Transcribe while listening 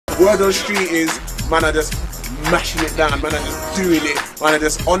Word on the street is, man, I just mashing it down, man, I'm just doing it, man, I'm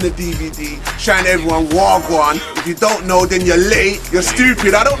just on the DVD, showing everyone wagwan. If you don't know, then you're late, you're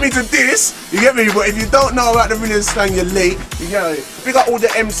stupid. I don't mean to diss, you get me, but if you don't know about the Rillion slang, you're late, you get me. We got all the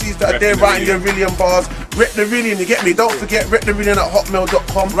MCs that are there writing your Rillion bars, Rep the Rillion, you get me. Don't forget,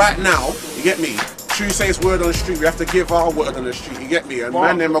 reptherillion@hotmail.com right now, you get me. True says word on the street, we have to give our word on the street, you get me? And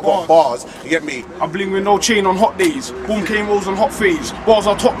man, them have got bars, you get me? I bling with no chain on hot days, boom came rolls on hot fades, bars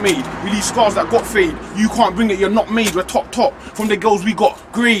are top made, we leave scars that got fade, you can't bring it, you're not made, we're top. From the girls we got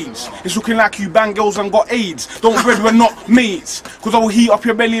grades, it's looking like you bang girls and got AIDS, don't bread, we're not mates, cause I will heat up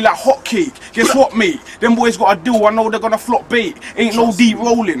your belly like hot cake, guess what mate, them boys got a deal, I know they're gonna flop bait, ain't no deep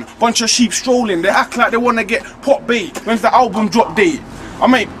rolling, bunch of sheep strolling, they act like they wanna get pot bait, when's the album drop date?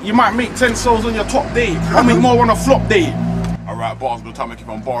 You might make 10 souls on your top day. I make more on a flop day. Alright, bars, good time I keep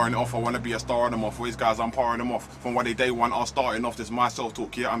on barring it off. I wanna be a star on them off. For these guys, I'm parring them off. From what they day one, I'm starting off. This is my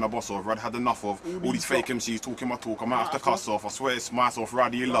self-talk here, I'm the boss of. Red had enough of all these fake MCs talking my talk. I might have to cuss off. I swear it's myself,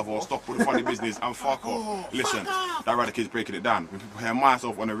 Ryder, you love or stop with the funny business and fuck off. Listen, that Ryder kid's breaking it down. When people hear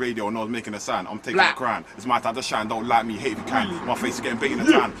myself on the radio and I was making a sound, I'm taking a crown. It's my time to shine, don't like me, hate if you can. My face is getting bait in the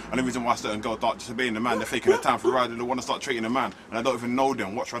tan. And the reason why certain girls start disobeying the man, they're faking the time for Ryder, they wanna start treating the man. And I don't even know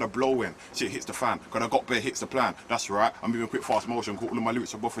them. Watch Ryder blow in. Shit hits the fan. Cause I got bare hits the plan. That's right. I'm moving quick, fast motion. All of my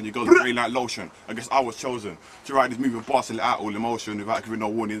lyrics are buffing your girls green like lotion. I guess I was chosen to write this moving fast and let out all emotion. Without giving no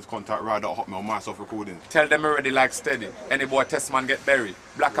warnings, contact Ryder at Hotmail, myself recording. Tell them already like steady. Any boy test man get buried.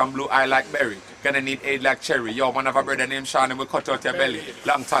 Black and blue eye like berry. Gonna need aid like cherry. Yo, man have a brother named Sean and we'll cut out your belly.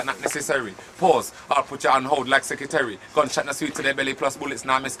 Long talk not necessary. Pause. I'll put you on hold like secretary. Gunshot no sweet to the belly plus bullets.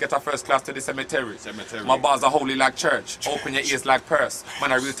 Now miss get a first class to the cemetery. My bars are holy like church. Open your ears like purse.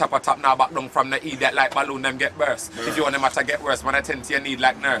 Man a real top now back down from the E that like balloon them get burst. If you want them to get worse, man I tend to your need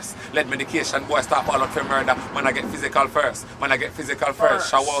like nurse. Lead medication, boy start ball out for murder. Man I get physical first. Man I get physical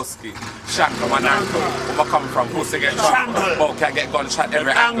first. Shawowski. Shank on my ankle. Where I come from, pussy get trampled. Bow can't get gunshot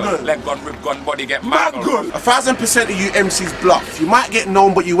every angle. Leg gun, rib gun, body get mangled. 1000% of you MCs bluff. You might get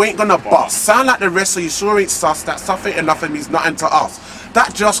known, but you ain't gonna bust. Sound like the rest, so you sure ain't sus. That stuff ain't enough and means nothing to us.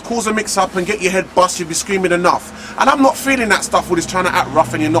 That just cause a mix up and get your head bust, you'll be screaming enough. And I'm not feeling that stuff with this trying to act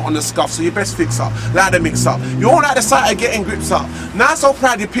rough and you're not on the scuff, so you best fix up. Like the mix up. You all like the sight of getting grips up. Now I'm so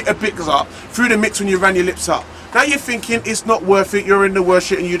proud you picked a picks up through the mix when you ran your lips up. Now you're thinking it's not worth it, you're in the worst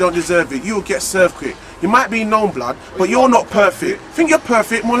shit and you don't deserve it. You'll get served quick. You might be known blood, but you're not perfect. Think you're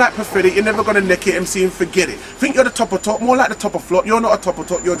perfect, more like pathetic, you're never gonna neck it, MC and forget it. Think you're the top of top, more like the top of flop. You're not a top of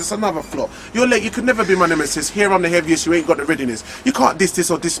top, you're just another flop. You're late, you could never be my nemesis. Here I'm the heaviest, you ain't got the readiness. You can't diss this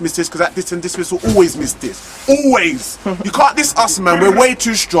or dismiss this, cause that diss and dismiss will always miss this. Always! You can't diss us, man, we're way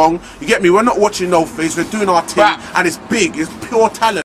too strong. You get me, we're not watching no face, we're doing our thing, and it's big, it's pure talent.